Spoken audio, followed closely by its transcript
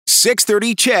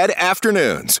6:30 CHED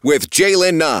Afternoons with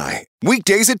Jaylen Nye.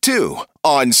 Weekdays at 2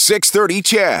 on 6:30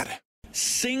 CHED.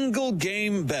 Single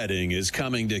game betting is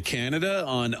coming to Canada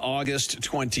on August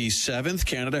 27th.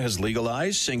 Canada has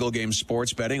legalized single game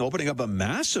sports betting, opening up a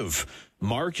massive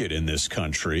market in this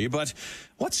country. But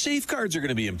what safeguards are going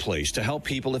to be in place to help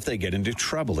people if they get into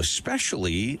trouble,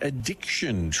 especially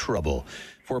addiction trouble?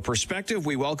 For perspective,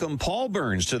 we welcome Paul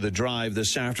Burns to the drive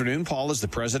this afternoon. Paul is the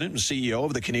president and CEO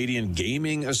of the Canadian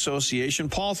Gaming Association.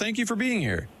 Paul, thank you for being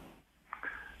here.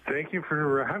 Thank you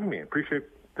for having me. Appreciate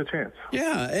the chance.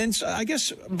 Yeah, and so I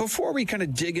guess before we kind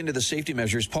of dig into the safety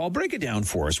measures, Paul, break it down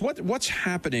for us. What's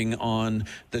happening on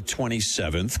the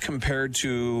 27th compared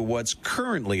to what's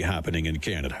currently happening in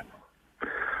Canada?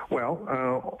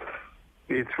 Well,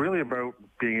 it's really about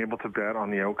being able to bet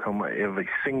on the outcome of a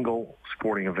single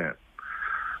sporting event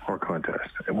or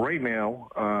contest. And right now,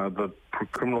 the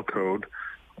criminal code,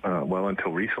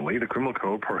 until recently, the criminal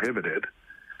code prohibited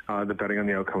the betting on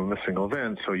the outcome of a single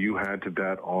event. So you had to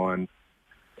bet on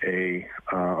a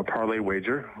parlay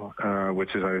wager, which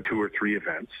is either 2 or 3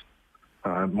 events.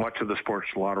 Much of the sports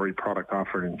lottery product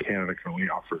offered in Canada currently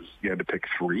offers you had to pick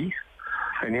 3,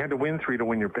 and you had to win 3 to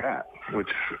win your bet,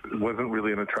 which wasn't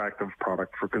really an attractive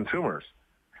product for consumers.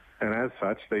 And as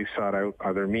such, they sought out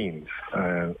other means.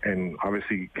 And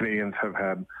obviously, Canadians have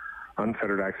had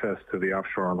unfettered access to the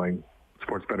offshore online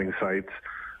sports betting sites.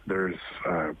 There's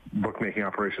bookmaking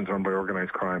operations run by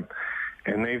organized crime.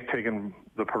 And they've taken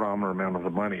the predominant amount of the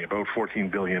money, about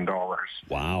 $14 billion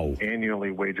wow.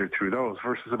 annually wagered through those,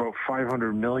 versus about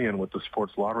 $500 million with the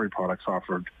sports lottery products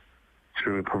offered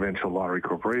through provincial lottery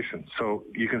corporations. So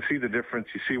you can see the difference.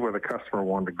 You see where the customer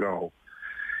wanted to go.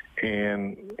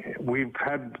 And we've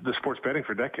had the sports betting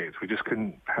for decades. We just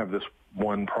couldn't have this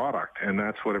one product, and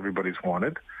that's what everybody's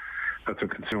wanted. That's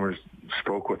what consumers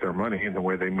spoke with their money in the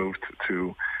way they moved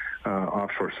to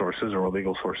offshore sources or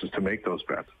illegal sources to make those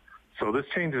bets. So this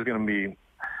change is going to be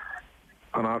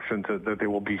an option that they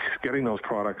will be getting those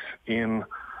products in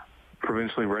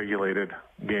provincially regulated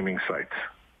gaming sites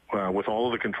with all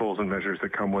of the controls and measures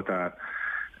that come with that.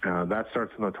 That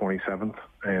starts on the 27th,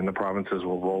 and the provinces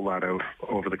will roll that out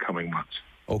over the coming months.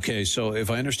 Okay, so if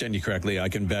I understand you correctly, I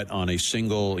can bet on a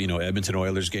single, Edmonton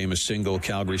Oilers game, a single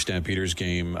Calgary Stampeders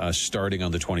game starting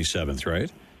on the 27th,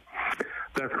 right?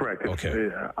 That's correct.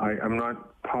 Okay. I'm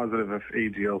not positive if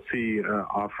AGLC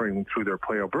offering through their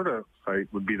Play Alberta site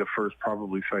would be the first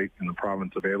probably site in the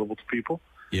province available to people.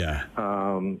 Yeah.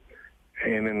 And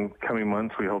in coming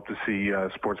months, we hope to see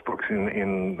sports books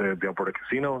in the Alberta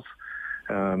casinos.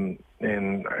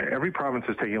 And every province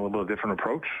is taking a little bit of different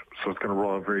approach, so it's going to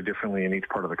roll out very differently in each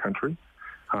part of the country.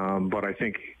 But I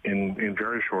think in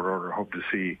very short order, hope to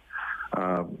see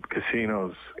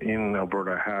casinos in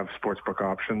Alberta have sportsbook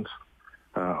options.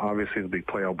 Obviously, the big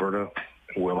Play Alberta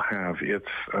will have its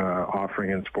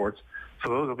offering in sports. So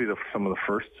those will be some of the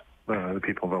first the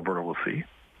people of Alberta will see.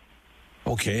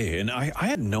 Okay, and I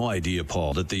had no idea,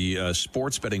 Paul, that the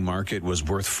sports betting market was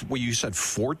worth, you said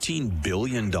 $14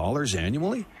 billion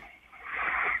annually?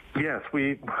 Yes,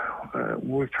 we've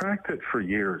tracked it for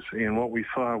years, and what we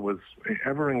saw was an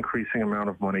ever-increasing amount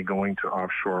of money going to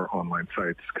offshore online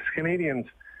sites. Because Canadians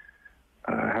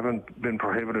haven't been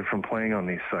prohibited from playing on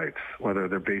these sites, whether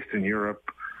they're based in Europe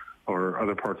or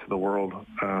other parts of the world.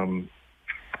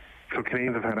 So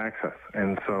Canadians have had access,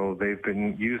 and so they've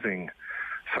been using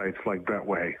sites like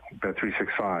Betway,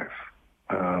 Bet365,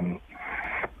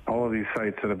 all of these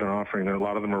sites that have been offering, a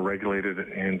lot of them are regulated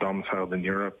and domiciled in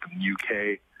Europe and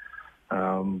UK,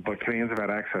 but Canadians have had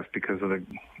access because of the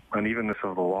unevenness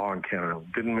of the law in Canada.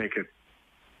 Didn't make it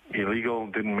illegal,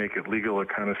 didn't make it legal, it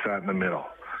kind of sat in the middle,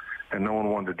 and no one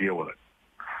wanted to deal with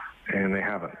it, and they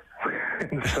haven't.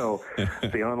 And so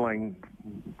the online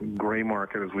gray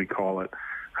market, as we call it,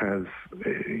 has,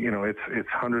 it's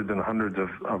hundreds and hundreds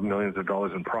of millions of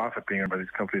dollars in profit being earned by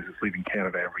these companies that's leaving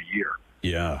Canada every year.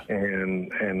 Yeah.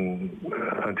 And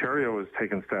Ontario has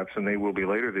taken steps, and they will be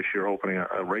later this year opening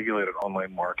a regulated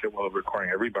online market while requiring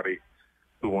everybody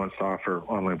who wants to offer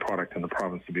online product in the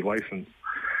province to be licensed.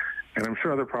 And I'm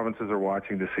sure other provinces are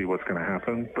watching to see what's going to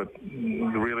happen. But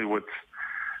really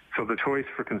so the choice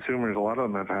for consumers, a lot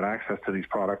of them have had access to these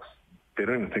products. They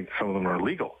don't even think some of them are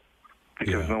illegal.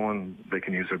 Because they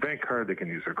can use their bank card, they can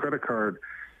use their credit card,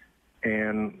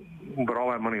 but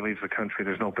all that money leaves the country.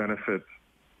 There's no benefit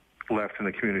left in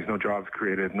the communities, no jobs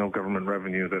created, no government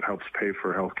revenue that helps pay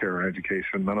for healthcare and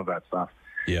education, none of that stuff.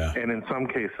 Yeah. And in some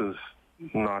cases,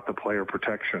 not the player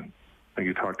protection that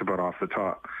you talked about off the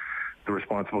top, the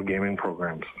responsible gaming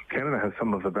programs. Canada has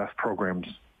some of the best programs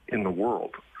in the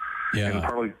world. Yeah. And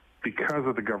partly because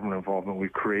of the government involvement,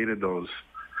 we've created those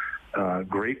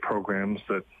great programs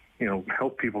that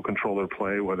help people control their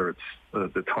play, whether it's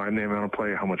the time they want to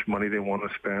play, how much money they want to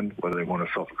spend, whether they want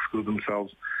to self-exclude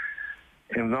themselves.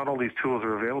 And not all these tools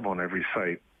are available on every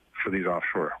site for these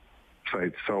offshore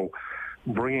sites. So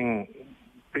bringing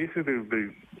basically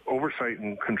the oversight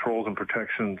and controls and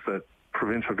protections that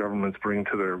provincial governments bring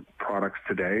to their products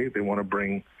today, they want to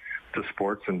bring to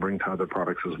sports and bring to other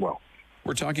products as well.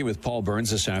 We're talking with Paul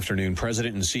Burns this afternoon,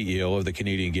 President and CEO of the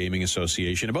Canadian Gaming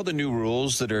Association, about the new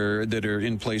rules that are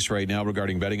in place right now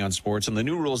regarding betting on sports, and the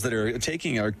new rules that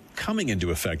are coming into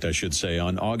effect, I should say,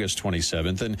 on August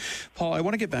 27th. And Paul, I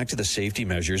want to get back to the safety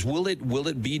measures. Will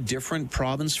it be different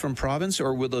province from province,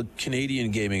 or will the Canadian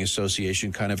Gaming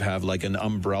Association kind of have like an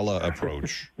umbrella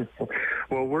approach?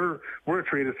 Well, we're a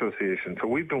trade association, so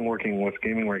we've been working with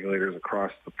gaming regulators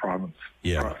across the province,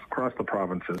 across the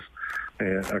provinces,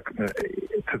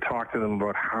 to talk to them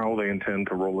about how they intend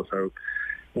to roll this out,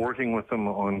 working with them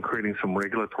on creating some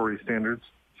regulatory standards.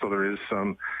 So there is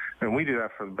some, and we do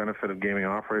that for the benefit of gaming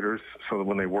operators, so that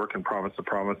when they work in province to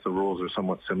province, the rules are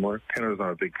somewhat similar. Canada's not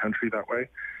a big country that way,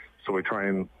 so we try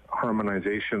and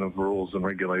harmonization of rules and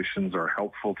regulations are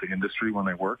helpful to industry when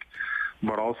they work,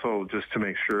 but also just to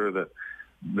make sure that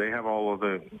they have all of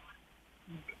the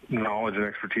knowledge and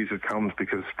expertise that comes,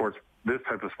 because this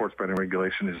type of sports betting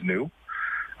regulation is new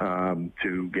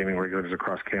to gaming regulators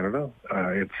across Canada.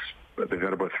 They've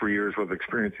had about 3 years worth of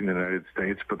experience in the United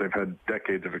States, but they've had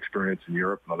decades of experience in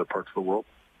Europe and other parts of the world.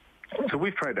 So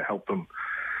we've tried to help them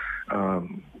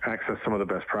access some of the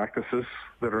best practices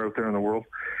that are out there in the world.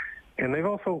 And they've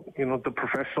also, the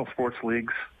professional sports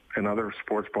leagues and other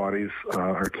sports bodies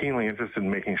are keenly interested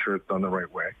in making sure it's done the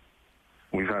right way.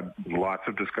 We've had lots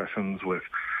of discussions with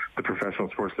the professional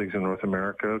sports leagues in North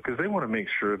America, because they want to make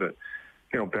sure that,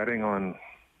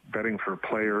 betting for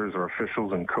players or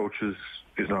officials and coaches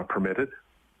is not permitted,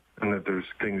 and that there's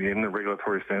things in the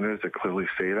regulatory standards that clearly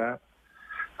say that.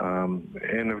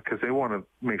 And because they want to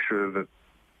make sure that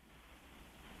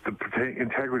the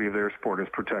integrity of their sport is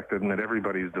protected and that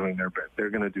everybody's doing their bit. They're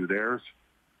going to do theirs,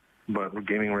 but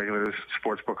gaming regulators,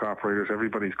 sportsbook operators,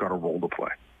 everybody's got a role to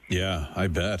play. Yeah, I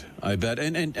bet.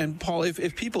 And Paul,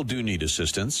 if people do need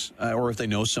assistance, or if they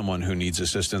know someone who needs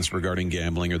assistance regarding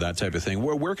gambling or that type of thing,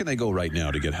 where can they go right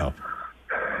now to get help?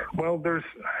 Well, there's,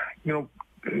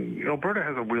 Alberta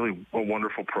has a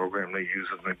wonderful program they use,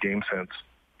 the GameSense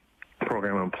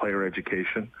program on player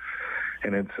education,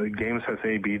 and it's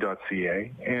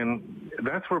gamesensab.ca, and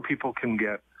that's where people can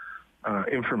get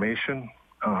information,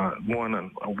 one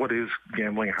on what is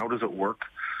gambling, how does it work,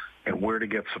 and where to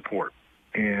get support.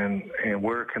 And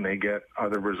where can they get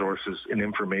other resources and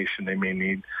information they may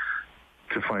need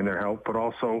to find their help, but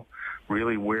also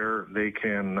really where they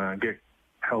can get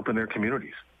help in their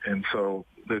communities. And so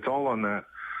it's all on that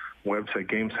website,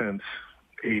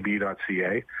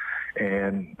 gamesensab.ca.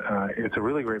 And it's a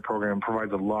really great program,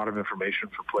 provides a lot of information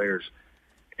for players.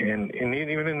 And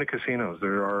even in the casinos,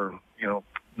 there are,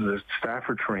 the staff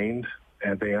are trained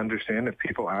and they understand if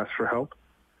people ask for help.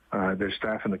 There's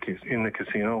staff in the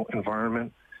casino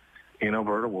environment in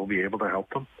Alberta will be able to help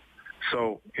them.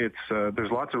 So it's there's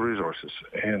lots of resources,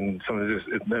 and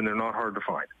they're not hard to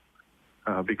find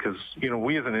because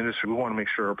we as an industry, we want to make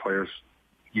sure our players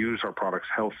use our products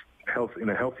health in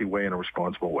a healthy way, in a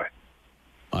responsible way.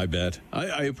 I bet.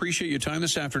 I appreciate your time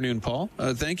this afternoon, Paul.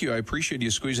 Thank you. I appreciate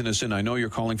you squeezing us in. I know you're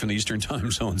calling from the Eastern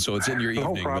Time Zone, so it's in your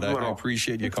evening, but I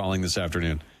appreciate you calling this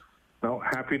afternoon. No,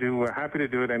 happy to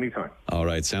do it anytime. All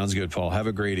right, sounds good, Paul. Have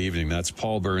a great evening. That's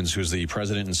Paul Burns, who's the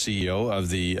president and CEO of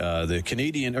the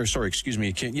Canadian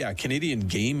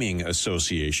Gaming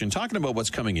Association, talking about what's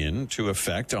coming into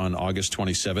effect on August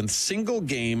 27th. Single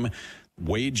game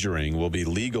wagering will be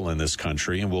legal in this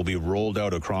country and will be rolled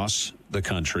out across the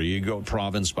country. You go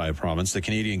province by province, the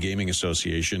Canadian Gaming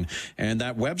Association, and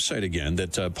that website again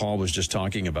that Paul was just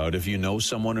talking about. If you know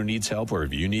someone who needs help, or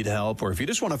if you need help, or if you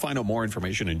just want to find out more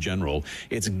information in general,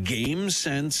 it's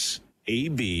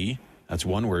GameSenseAB. That's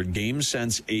one word,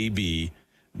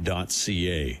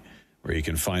 GameSenseAB.ca, where you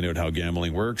can find out how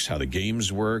gambling works, how the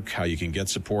games work, how you can get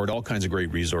support, all kinds of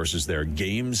great resources there.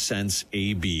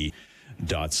 GameSenseAB.ca.